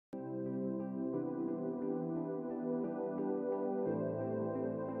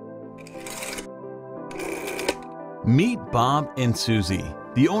Meet Bob and Susie,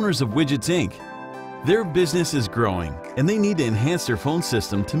 the owners of Widgets Inc. Their business is growing and they need to enhance their phone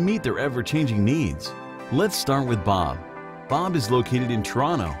system to meet their ever-changing needs. Let's start with Bob. Bob is located in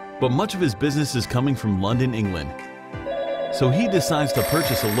Toronto, but much of his business is coming from London, England. So he decides to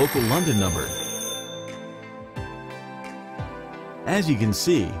purchase a local London number. As you can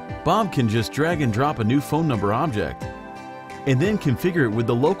see, Bob can just drag and drop a new phone number object and then configure it with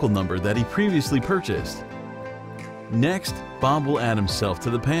the local number that he previously purchased. Next, Bob will add himself to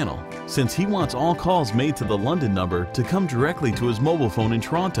the panel, since he wants all calls made to the London number to come directly to his mobile phone in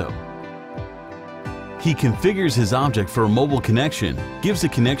Toronto. He configures his object for a mobile connection, gives the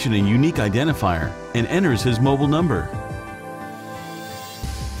connection a unique identifier, and enters his mobile number.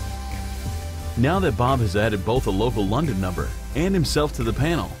 Now that Bob has added both a local London number and himself to the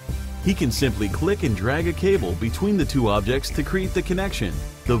panel, he can simply click and drag a cable between the two objects to create the connection.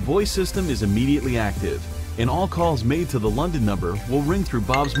 The voice system is immediately active, and all calls made to the London number will ring through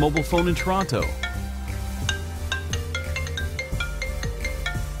Bob's mobile phone in Toronto.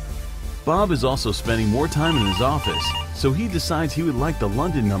 Bob is also spending more time in his office, so he decides he would like the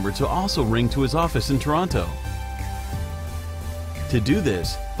London number to also ring to his office in Toronto. To do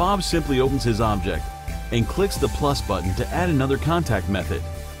this, Bob simply opens his object and clicks the plus button to add another contact method,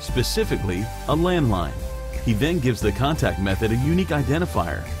 specifically a landline. He then gives the contact method a unique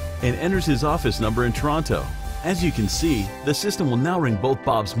identifier and enters his office number in Toronto. As you can see, the system will now ring both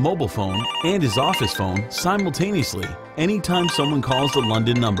Bob's mobile phone and his office phone simultaneously anytime someone calls the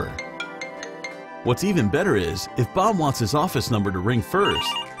London number. What's even better is, if Bob wants his office number to ring first,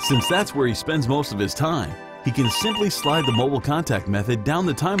 since that's where he spends most of his time, he can simply slide the mobile contact method down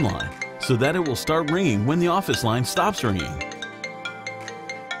the timeline so that it will start ringing when the office line stops ringing.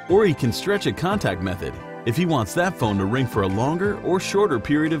 Or he can stretch a contact method if he wants that phone to ring for a longer or shorter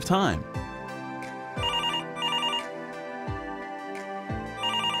period of time.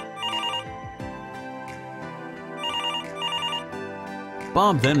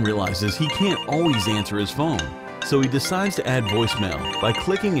 Bob then realizes he can't always answer his phone, so he decides to add voicemail by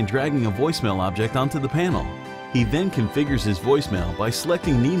clicking and dragging a voicemail object onto the panel. He then configures his voicemail by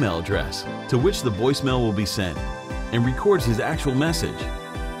selecting an email address to which the voicemail will be sent and records his actual message.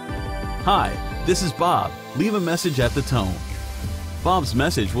 "Hi, this is Bob. Leave a message at the tone." Bob's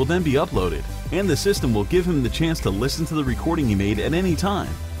message will then be uploaded, and the system will give him the chance to listen to the recording he made at any time,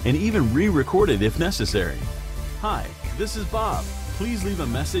 and even re-record it if necessary. "Hi, this is Bob. Please leave a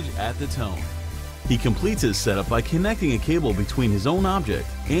message at the tone." He completes his setup by connecting a cable between his own object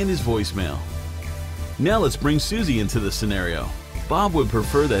and his voicemail. Now let's bring Susie into the scenario. Bob would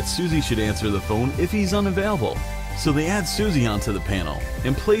prefer that Susie should answer the phone if he's unavailable, so they add Susie onto the panel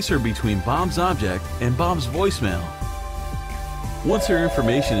and place her between Bob's object and Bob's voicemail. Once her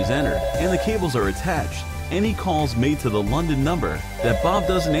information is entered and the cables are attached, any calls made to the London number that Bob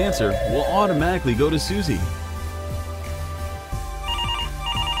doesn't answer will automatically go to Susie.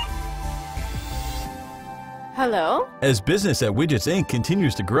 Hello? As business at Widgets Inc.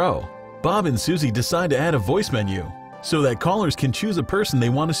 continues to grow, Bob and Susie decide to add a voice menu so that callers can choose a person they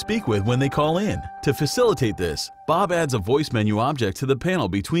want to speak with when they call in. To facilitate this, Bob adds a voice menu object to the panel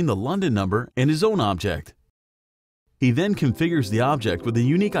between the London number and his own object. He then configures the object with a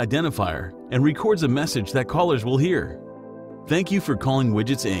unique identifier and records a message that callers will hear. "Thank you for calling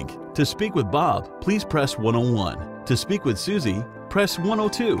Widgets Inc. To speak with Bob, please press 101. To speak with Susie, press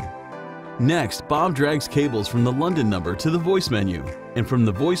 102. Next, Bob drags cables from the London number to the voice menu, and from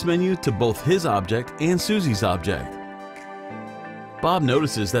the voice menu to both his object and Susie's object. Bob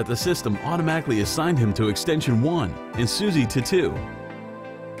notices that the system automatically assigned him to extension 1 and Susie to 2.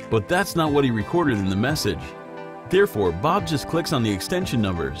 But that's not what he recorded in the message. Therefore, Bob just clicks on the extension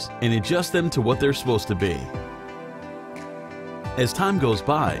numbers and adjusts them to what they're supposed to be. As time goes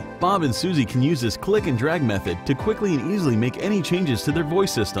by, Bob and Susie can use this click and drag method to quickly and easily make any changes to their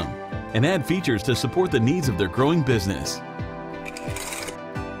voice system and add features to support the needs of their growing business.